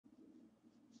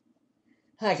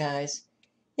Hi, guys.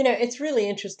 It's really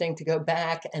interesting to go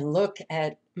back and look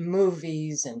at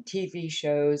movies and TV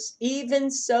shows, even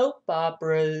soap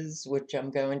operas, which I'm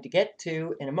going to get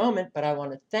to in a moment, but I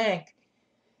want to thank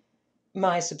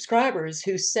my subscribers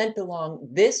who sent along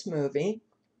this movie,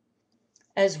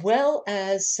 as well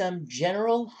as some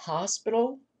General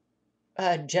Hospital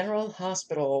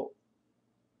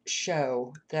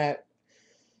show that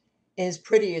is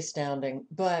pretty astounding.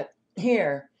 But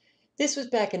here, this was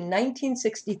back in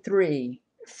 1963.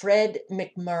 Fred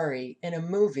McMurray in a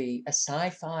movie, a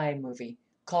sci-fi movie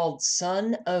called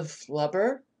Son of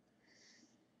Flubber.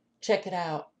 Check it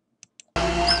out.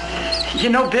 You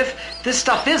know, Biff, this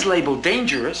stuff is labeled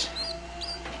dangerous.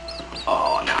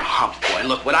 Oh, now, Hump Boy,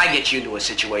 look, would I get you into a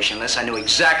situation unless I knew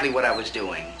exactly what I was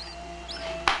doing?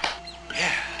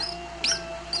 Yeah,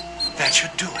 that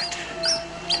should do it.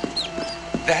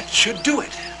 That should do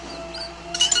it.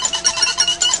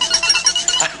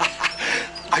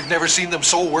 I've never seen them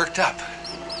so worked up.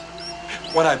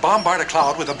 When I bombard a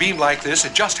cloud with a beam like this,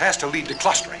 it just has to lead to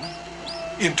clustering,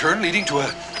 in turn leading to a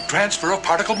transfer of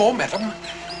particle momentum,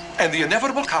 and the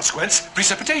inevitable consequence,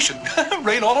 precipitation.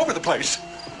 Rain all over the place.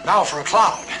 Now for a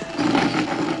cloud.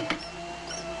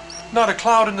 Not a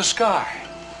cloud in the sky.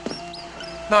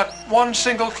 Not one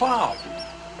single cloud.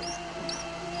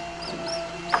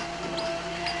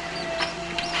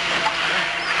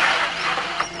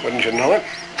 Wouldn't you know it?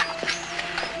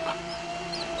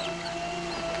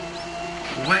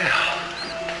 Well,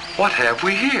 what have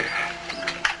we here?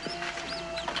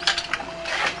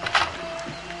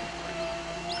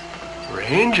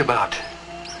 Range about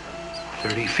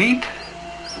 30 feet.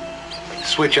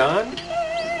 Switch on.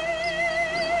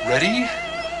 Ready.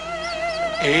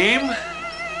 Aim.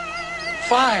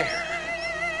 Fire.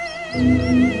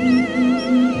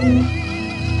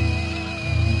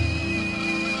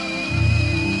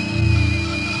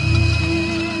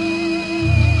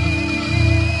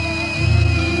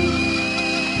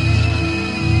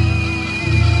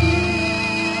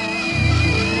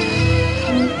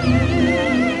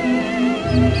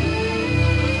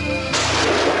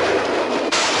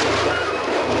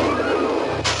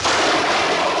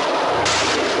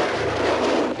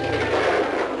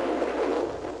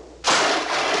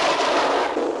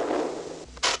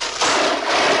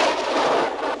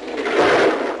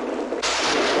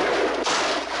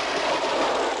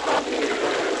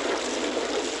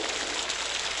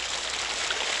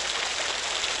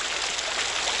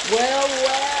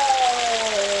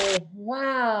 Well,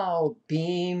 wow.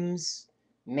 Beams,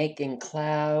 making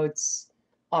clouds,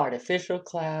 artificial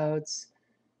clouds,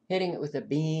 hitting it with a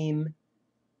beam,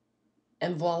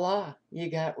 and voila, you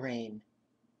got rain.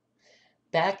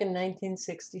 Back in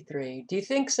 1963, do you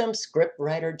think some script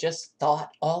writer just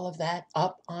thought all of that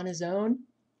up on his own?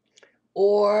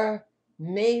 Or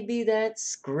maybe that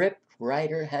script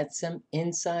writer had some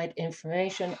inside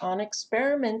information on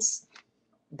experiments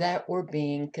that were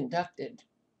being conducted.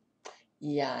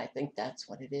 Yeah, I think that's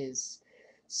what it is.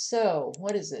 So,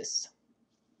 what is this?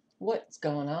 What's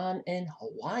going on in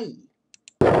Hawaii?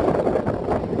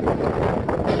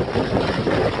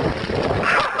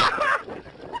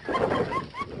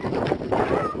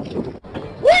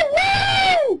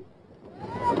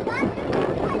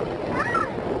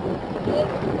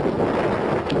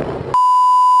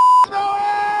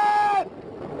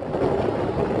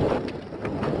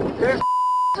 It's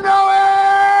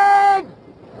snowing!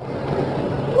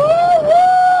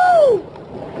 Woo-hoo!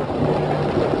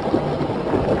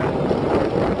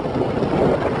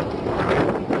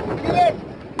 Get it!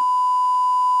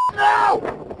 No!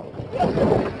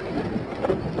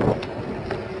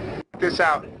 This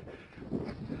out.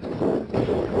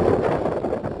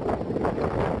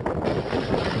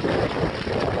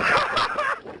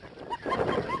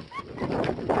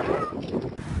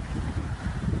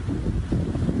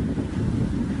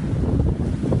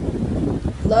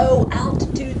 Low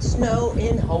altitude snow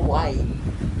in Hawaii.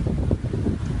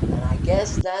 And I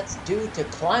guess that's due to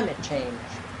climate change.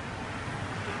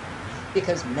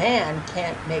 Because man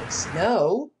can't make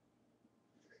snow.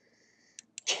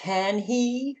 Can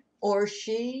he or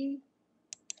she?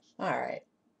 All right.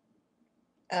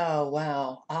 Oh,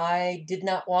 wow. I did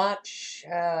not watch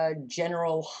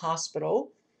General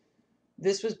Hospital.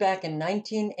 This was back in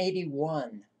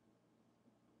 1981.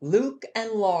 Luke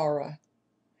and Laura.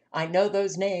 I know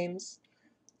those names.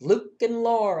 Luke and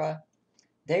Laura.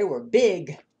 They were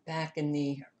big back in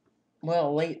the,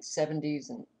 late 70s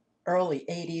and early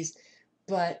 80s.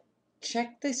 But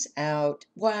check this out.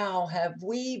 Wow, have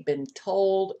we been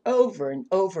told over and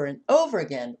over and over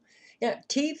again.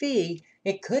 TV,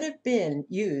 it could have been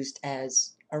used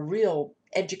as a real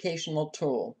educational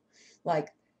tool. Like,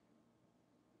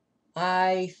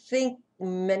 I think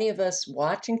many of us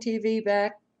watching TV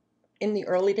back in the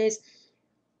early days,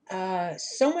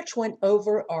 so much went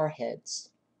over our heads.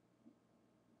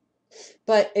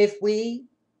 But if we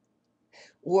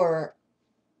were,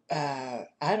 I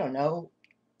don't know,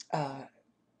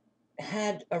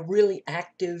 had a really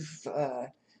active,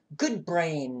 good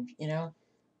brain, you know,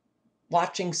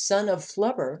 watching Son of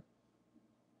Flubber,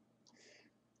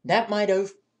 that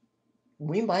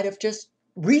we might have just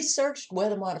researched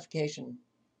weather modification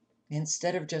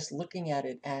instead of just looking at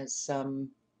it as some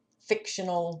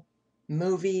fictional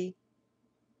movie,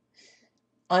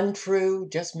 untrue,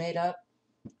 just made up.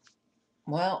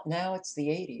 Well, now it's the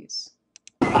 80s.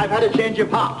 I've had a change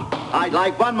of heart. I'd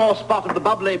like one more spot of the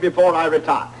bubbly before I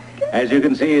retire. As you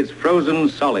can see, it's frozen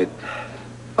solid.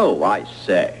 Oh, I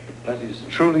say. That is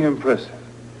truly impressive.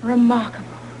 Remarkable.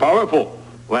 Powerful.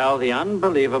 Well, the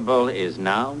unbelievable is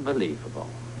now believable.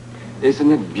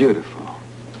 Isn't it beautiful?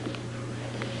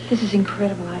 This is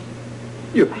incredible.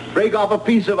 You break off a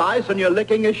piece of ice and you're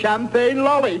licking a champagne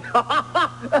lolly.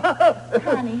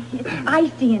 Honey, it's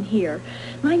icy in here.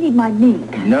 I need my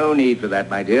mink. No need for that,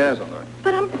 my dear.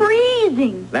 But I'm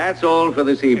freezing. That's all for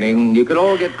this evening. You can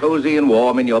all get cozy and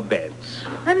warm in your beds.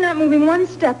 I'm not moving one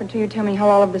step until you tell me how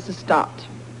all of this has stopped.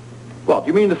 What,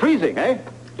 you mean the freezing, eh?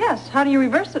 Yes, how do you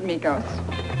reverse it, Mikos?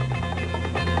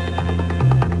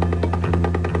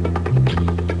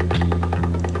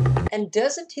 And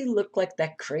doesn't he look like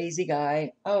that crazy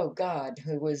guy, oh God,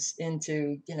 who was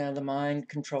into, you know, the mind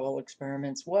control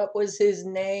experiments? What was his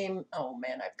name? Oh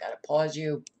man, I've got to pause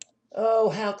you. Oh,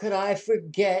 how could I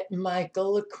forget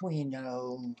Michael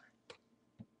Aquino?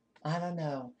 I don't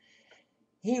know.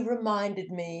 He reminded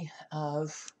me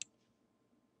of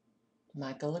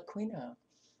Michael Aquino.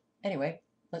 Anyway,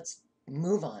 let's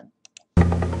move on.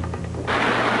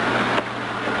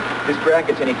 This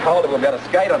bracket's any colder, we'll be able to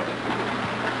skate on it.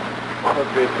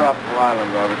 Must be a tropical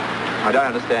island, Robert. I don't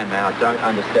understand, man. I don't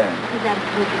understand. He's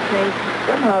absolutely crazy.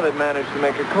 Somehow they managed to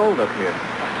make it cold up here.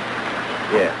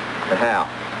 Yeah, but how?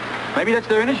 Maybe that's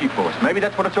their energy force. Maybe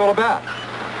that's what it's all about.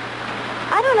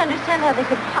 I don't understand how they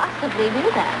could possibly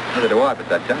do that. Neither do I, but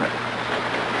that don't.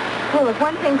 Well, look,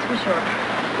 one thing's for sure.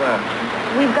 Well,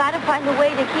 We've got to find a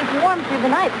way to keep warm through the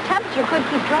night. The temperature could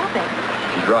keep dropping.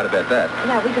 She's right about that.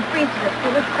 Yeah, we could freeze to it.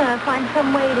 So let's find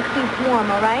some way to keep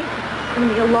warm, all right? It's going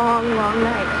to be a long, long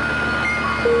night.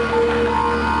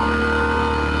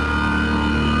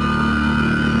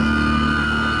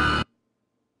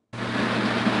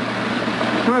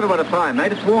 Come over by the fire,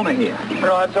 mate. It's warmer here.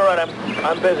 no, that's all right.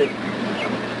 I'm busy.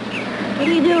 What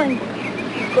are you doing?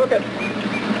 Cooking.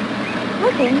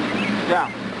 Cooking?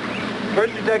 Yeah.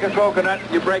 First you take a coconut,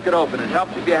 you break it open. It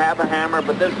helps if you have a hammer,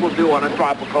 but this will do on a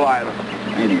tropical island.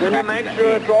 Then you make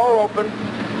sure it's all open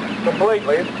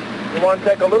completely. You want to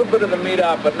take a little bit of the meat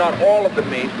out, but not all of the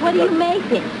meat. What are you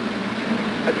making?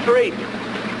 A treat.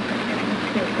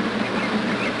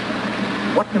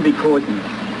 What can be causing this?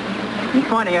 You're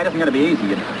finding out isn't going to be easy,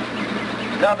 you know.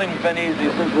 Nothing's been easy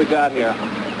since we got here.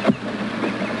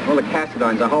 All the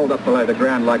Cassidines are holed up below the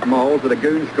ground like moles with a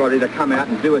goon squad ready to come out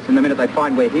and do us in the minute they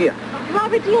find we're here.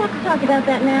 Robert, do you have to talk about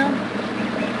that now?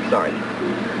 Sorry.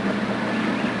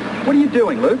 What are you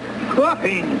doing, Luke?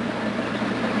 Cooking.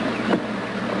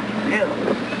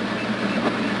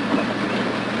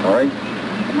 Sorry?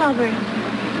 Robert,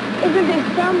 isn't there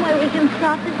some way we can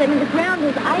stop this? I mean, the ground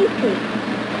is icy.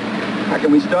 How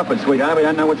can we stop it, sweetheart? We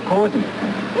don't know what's causing it.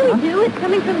 Yeah, we do. It's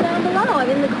coming from down below. I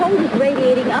mean, the cold is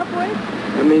radiating upwards.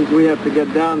 That means we have to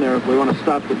get down there if we want to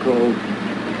stop the cold.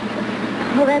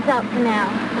 Well, that's out for now.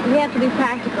 We have to be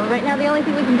practical. Right now, the only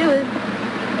thing we can do is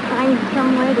find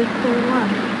some way to stay warm.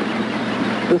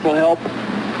 This'll help.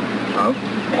 Oh?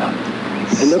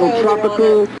 A little So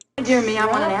tropical. Dear me, I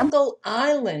want an amp. tropical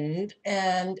island,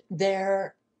 and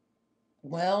they're,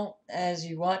 well, as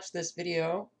you watch this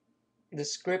video, the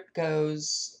script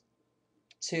goes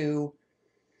to,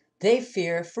 they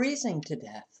fear freezing to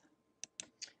death.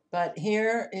 But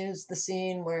here is the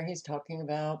scene where he's talking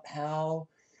about how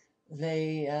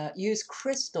they use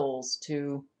crystals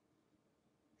to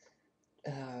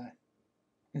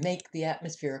make the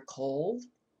atmosphere cold,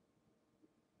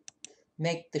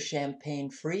 make the champagne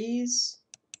freeze,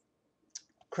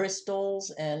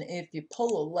 crystals, and if you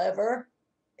pull a lever,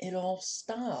 it all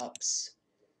stops.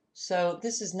 So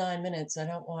this is 9 minutes. I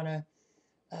don't want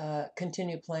to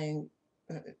continue playing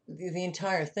the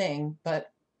entire thing,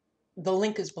 but the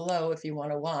link is below if you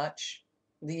want to watch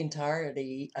the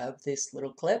entirety of this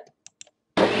little clip.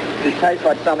 It tastes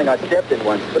like something I stepped in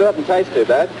once, but it doesn't taste too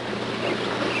bad.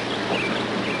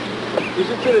 You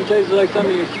should sit and taste like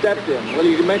something you stepped in. Well,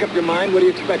 you can make up your mind. What do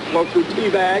you expect? Go through tea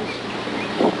bags?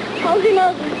 Hold your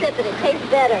nose and sip it. It tastes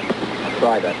better.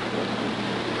 Try that.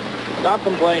 Stop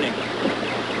complaining.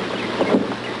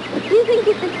 Do you think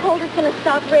if this cold is going to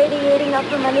stop radiating up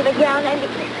from under the ground? And do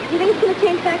you think it's going to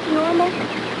change back to normal?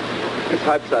 Let's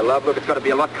hope so, love. Look, it's got to be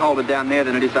a lot colder down there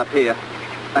than it is up here.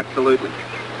 Absolutely.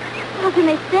 How can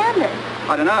they stand it?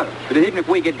 I don't know. But even if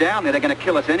we get down there, they're going to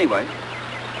kill us anyway.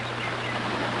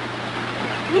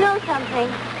 You know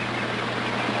something?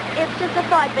 It's just a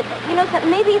thought, but you know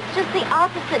something? Maybe it's just the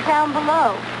opposite down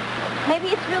below. Maybe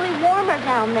it's really warmer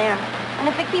down there. And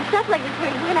if it keeps up like this,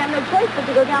 we're going to have no choice but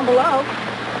to go down below.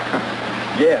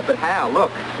 Yeah, but how?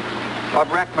 Look, I've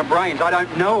racked my brains. I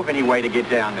don't know of any way to get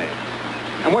down there.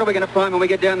 And what are we going to find when we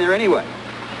get down there anyway?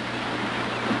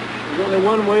 There's only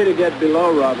one way to get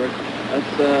below, Robert.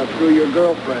 That's through your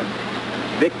girlfriend.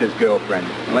 Victor's girlfriend.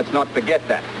 Let's not forget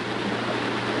that.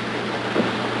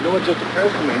 You know what just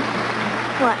occurs to me?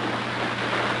 What?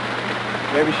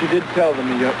 Maybe she did tell them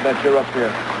that you're up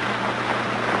here.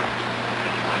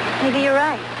 Maybe you're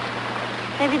right.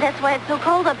 Maybe that's why it's so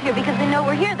cold up here, because they know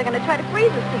we're here. They're going to try to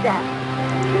freeze us to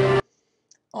death.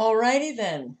 Alrighty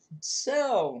then.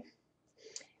 So,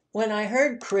 when I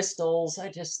heard crystals, I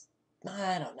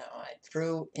don't know, I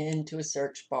threw into a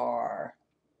search bar.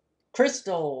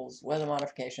 Crystals, weather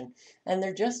modification. And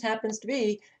there just happens to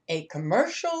be a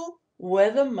commercial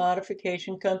weather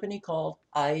modification company called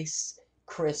Ice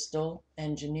Crystal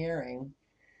Engineering.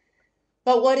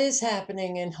 But what is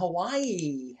happening in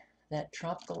Hawaii? That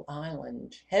tropical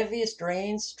island. Heaviest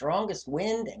rain, strongest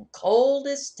wind, and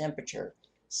coldest temperature.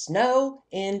 Snow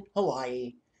in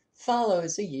Hawaii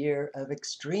follows a year of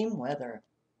extreme weather.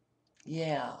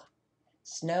 Yeah,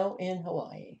 snow in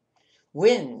Hawaii.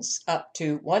 Winds up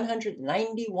to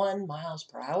 191 miles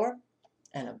per hour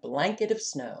and a blanket of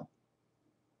snow.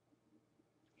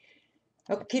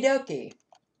 Okie dokie.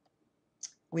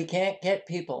 We can't get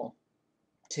people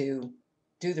to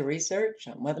do the research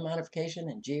on weather modification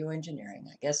and geoengineering.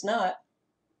 I guess not.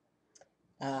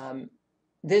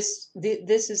 This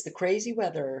is the crazy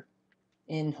weather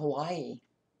in Hawaii.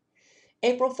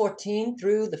 April 14th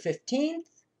through the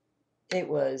 15th, it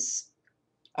was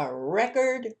a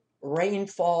record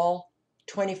rainfall,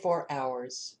 24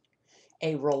 hours.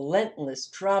 A relentless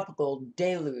tropical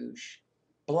deluge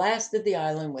blasted the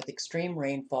island with extreme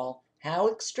rainfall. How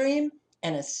extreme?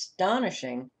 An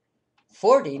astonishing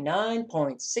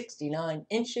 49.69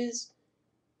 inches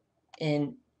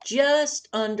in just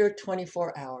under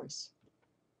 24 hours.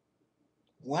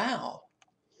 Wow.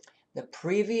 The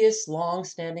previous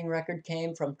long-standing record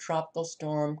came from Tropical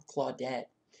Storm Claudette,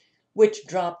 which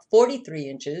dropped 43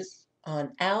 inches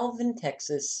on Alvin,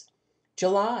 Texas,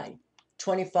 July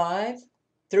 25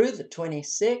 through the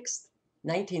 26th,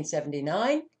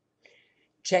 1979.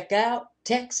 Check out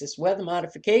Texas Weather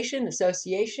Modification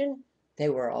Association. They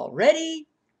were already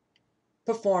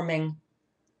performing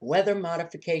weather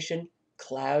modification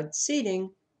cloud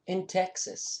seeding in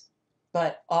Texas.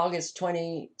 But August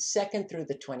 22nd through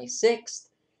the 26th,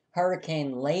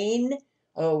 Hurricane Lane,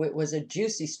 oh, it was a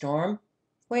juicy storm.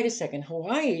 Wait a second,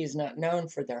 Hawaii is not known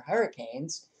for their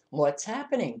hurricanes. What's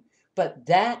happening? But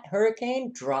that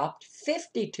hurricane dropped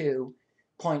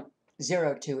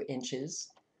 52.02 inches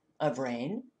of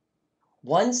rain.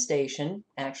 One station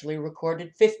actually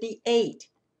recorded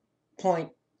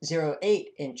 58.08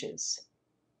 inches.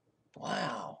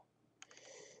 Wow.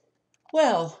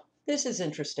 Well, this is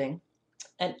interesting.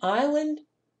 An island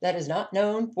that is not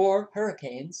known for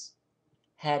hurricanes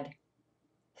had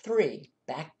 3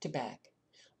 back-to-back.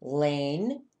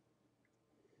 Lane,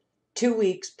 2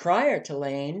 weeks prior to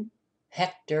Lane,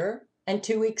 Hector, and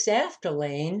 2 weeks after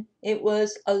Lane, it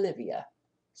was Olivia.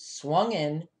 Swung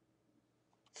in.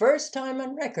 First time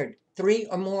on record, 3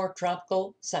 or more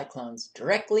tropical cyclones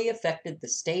directly affected the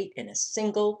state in a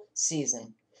single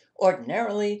season.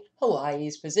 Ordinarily,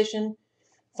 Hawaii's position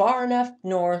far enough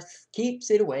north keeps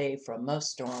it away from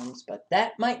most storms, but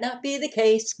that might not be the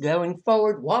case going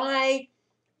forward. Why?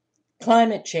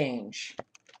 Climate change.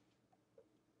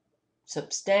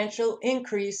 Substantial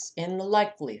increase in the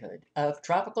likelihood of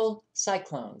tropical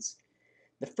cyclones.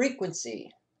 The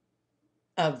frequency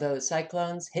of those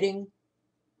cyclones hitting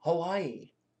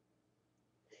Hawaii.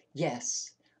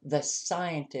 Yes, the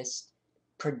scientists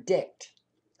predict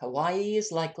Hawaii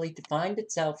is likely to find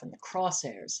itself in the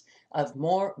crosshairs of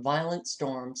more violent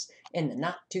storms in the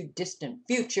not-too-distant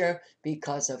future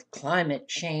because of climate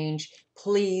change.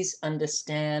 Please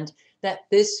understand that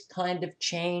this kind of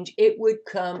change, it would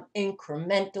come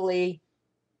incrementally.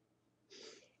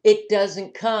 It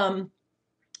doesn't come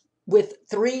with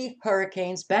 3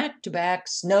 hurricanes back-to-back,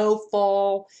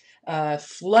 snowfall,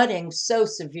 flooding so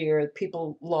severe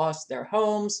people lost their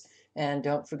homes, and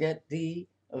don't forget the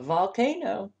a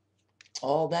volcano,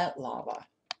 all that lava.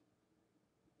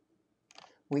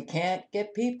 We can't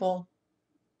get people,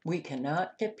 we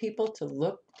cannot get people to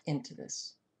look into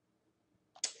this.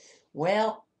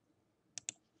 Well,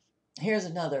 here's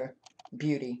another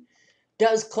beauty.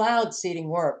 Does cloud seeding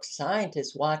work?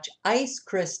 Scientists watch ice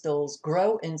crystals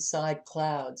grow inside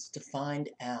clouds to find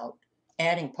out,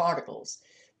 adding particles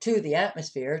to the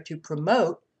atmosphere to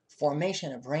promote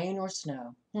formation of rain or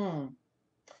snow.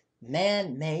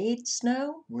 Man-made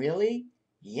snow? Really?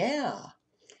 Yeah.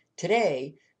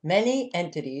 Today, many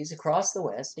entities across the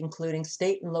West, including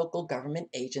state and local government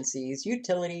agencies,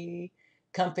 utility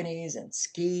companies, and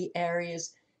ski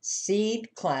areas, seed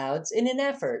clouds in an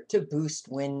effort to boost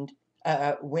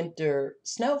winter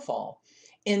snowfall.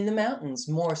 In the mountains,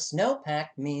 more snowpack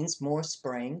means more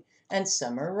spring and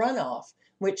summer runoff,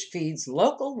 which feeds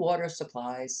local water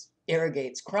supplies,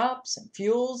 irrigates crops, and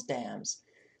fuels dams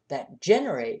that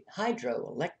generate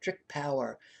hydroelectric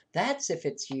power. That's if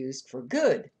it's used for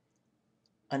good.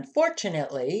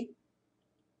 Unfortunately,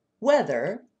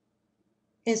 weather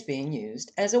is being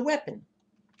used as a weapon.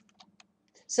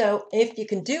 So if you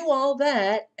can do all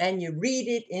that and you read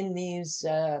it in these,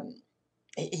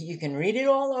 you can read it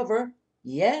all over.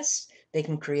 Yes, they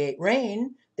can create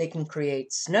rain, they can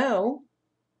create snow.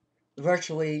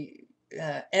 Virtually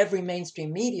every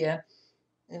mainstream media,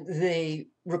 they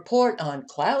report on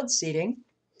cloud seeding,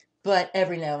 but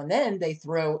every now and then they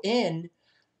throw in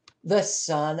the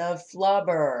son of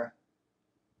Flubber,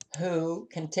 who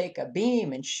can take a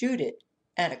beam and shoot it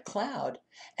at a cloud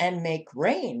and make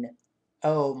rain.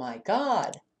 Oh my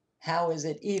God, how is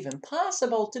it even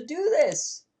possible to do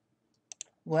this?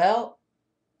 Well,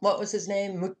 what was his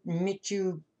name?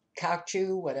 Michu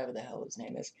Kauchu, whatever the hell his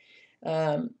name is.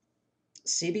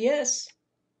 CBS,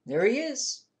 there he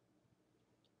is.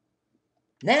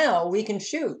 Now we can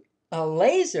shoot a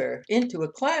laser into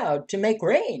a cloud to make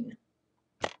rain.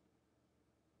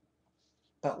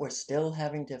 But we're still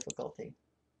having difficulty.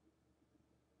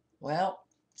 Well,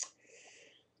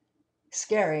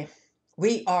 scary.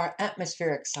 We are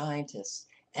atmospheric scientists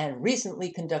and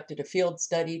recently conducted a field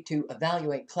study to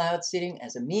evaluate cloud seeding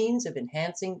as a means of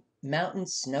enhancing mountain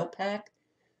snowpack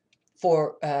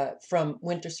from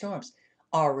winter storms.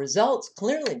 Our results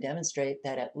clearly demonstrate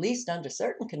that at least under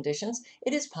certain conditions,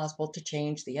 it is possible to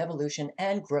change the evolution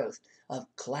and growth of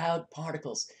cloud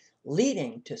particles,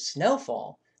 leading to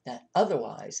snowfall that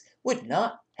otherwise would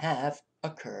not have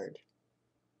occurred.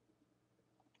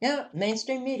 Yeah,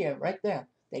 mainstream media right there.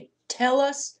 They tell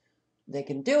us they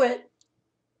can do it,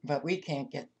 but we can't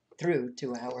get through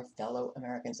to our fellow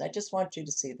Americans. I just want you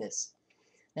to see this.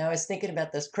 Now, I was thinking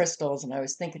about those crystals, and I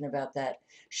was thinking about that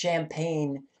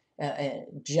Champaign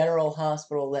General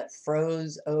Hospital that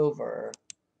froze over.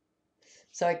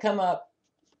 So I come up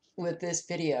with this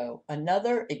video,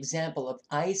 another example of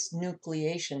ice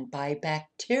nucleation by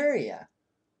bacteria.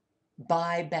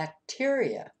 By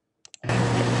bacteria.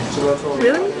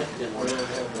 Really?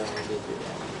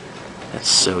 That's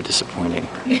so disappointing.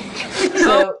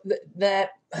 So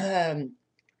that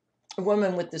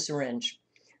woman with the syringe,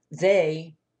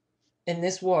 in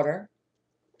this water,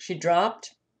 she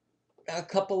dropped a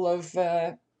couple of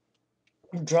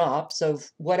drops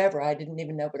of whatever. I didn't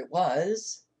even know what it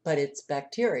was, but it's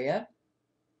bacteria.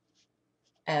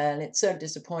 And it's so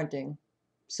disappointing.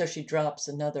 So she drops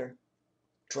another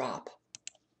drop.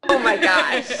 Oh my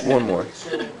gosh. One more.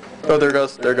 Oh, there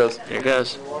goes. There goes. There it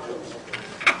goes.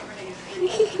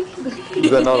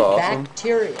 Is that not awesome?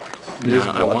 Bacteria. No,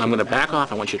 I'm going to back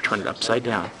off. I want you to turn it upside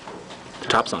down. The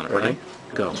top's on it, right?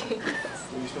 Go.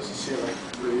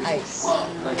 Ice.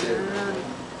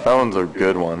 That one's a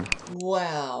good one.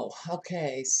 Wow.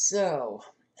 Okay, so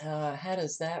how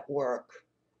does that work?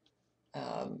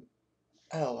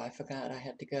 Oh, I forgot I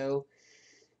had to go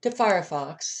to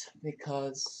Firefox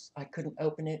because I couldn't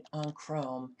open it on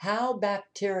Chrome. How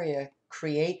bacteria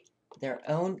create their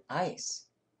own ice.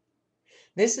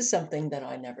 This is something that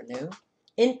I never knew.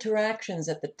 Interactions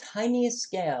at the tiniest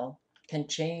scale can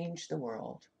change the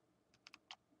world.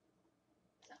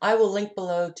 I will link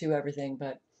below to everything,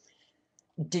 but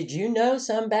did you know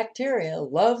some bacteria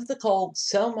love the cold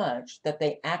so much that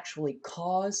they actually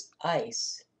cause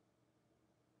ice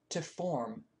to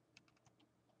form?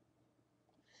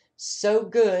 So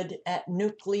good at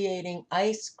nucleating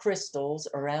ice crystals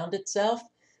around itself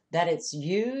that it's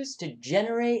used to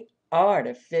generate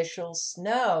artificial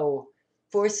snow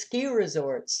for ski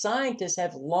resorts. Scientists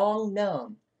have long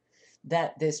known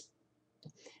that this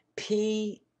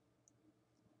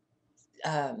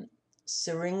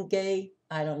syringae,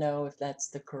 I don't know if that's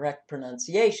the correct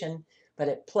pronunciation, but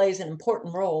it plays an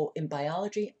important role in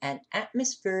biology and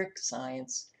atmospheric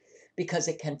science because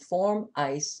it can form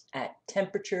ice at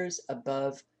temperatures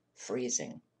above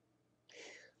freezing.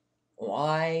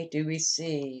 Why do we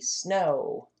see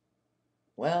snow?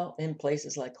 Well, in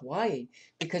places like Hawaii,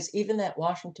 because even that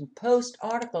Washington Post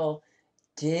article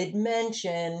did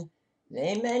mention,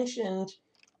 they mentioned,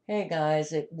 hey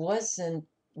guys, it wasn't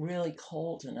really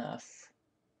cold enough.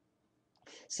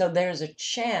 So there's a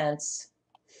chance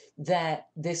that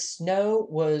this snow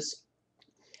was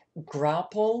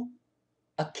graupel,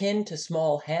 akin to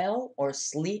small hail or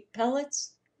sleet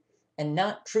pellets, and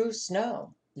not true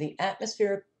snow. The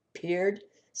atmosphere appeared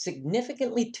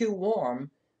significantly too warm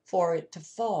for it to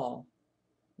fall.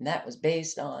 And that was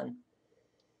based on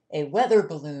a weather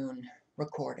balloon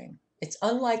recording. It's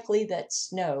unlikely that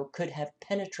snow could have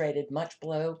penetrated much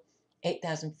below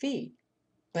 8,000 feet,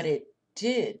 but it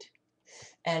did.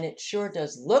 And it sure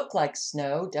does look like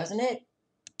snow, doesn't it?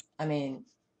 I mean,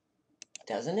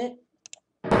 doesn't it?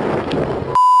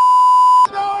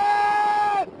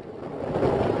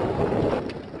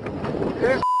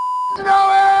 It's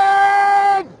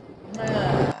snowing!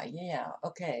 Yeah,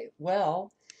 okay.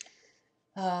 Well,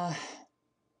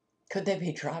 could they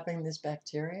be dropping this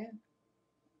bacteria?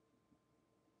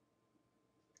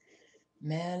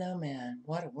 Man, oh man,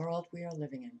 what a world we are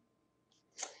living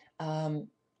in.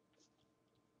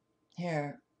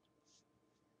 Here,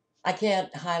 I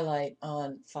can't highlight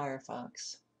on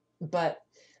Firefox, but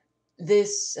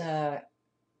this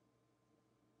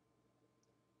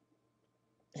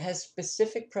has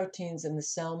specific proteins in the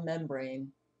cell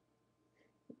membrane.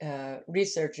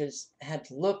 Researchers had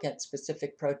to look at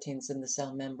specific proteins in the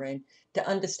cell membrane to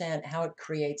understand how it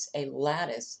creates a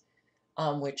lattice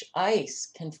on which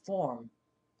ice can form.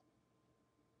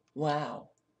 Wow.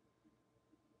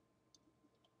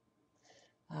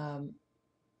 I'm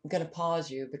going to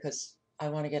pause you because I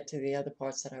want to get to the other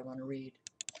parts that I want to read.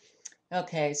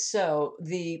 Okay, so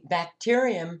the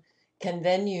bacterium can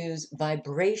then use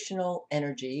vibrational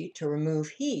energy to remove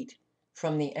heat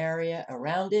from the area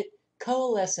around it,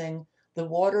 coalescing the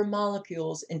water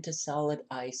molecules into solid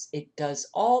ice. It does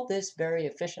all this very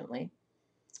efficiently.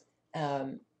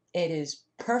 It is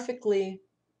perfectly,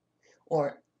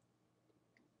 or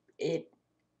it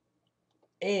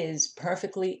is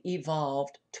perfectly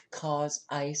evolved to cause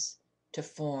ice to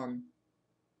form.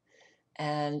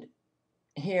 And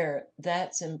here,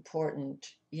 that's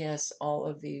important. Yes, all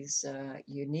of these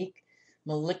unique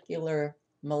molecular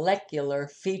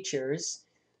features,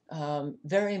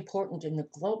 very important in the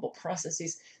global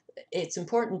processes. It's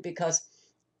important because,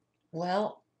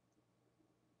 well,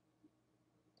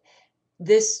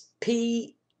 this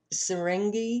P.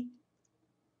 syringae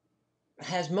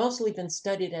has mostly been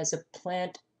studied as a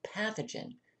plant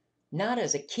pathogen, not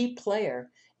as a key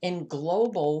player in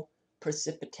global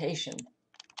precipitation.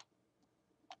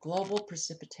 Global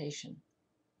precipitation.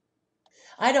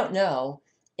 I don't know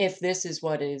if this is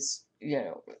what is,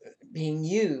 being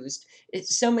used.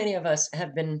 So many of us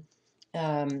have been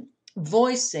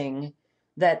voicing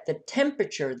that the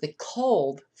temperature, the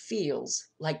cold, feels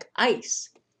like ice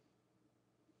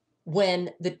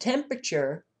when the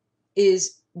temperature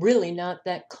is really not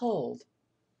that cold.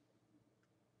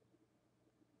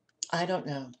 I don't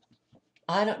know.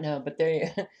 I don't know, but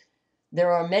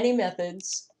there are many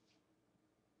methods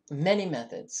in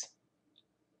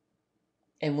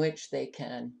which they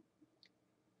can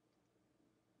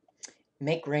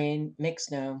make rain, make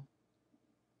snow.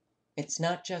 It's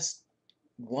not just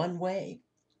one way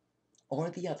or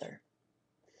the other.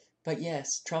 But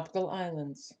yes, tropical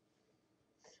islands.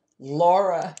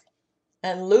 Laura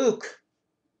and Luke.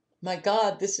 My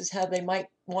God, this is how they might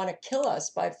want to kill us,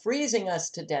 by freezing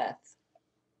us to death.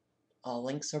 All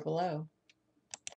links are below.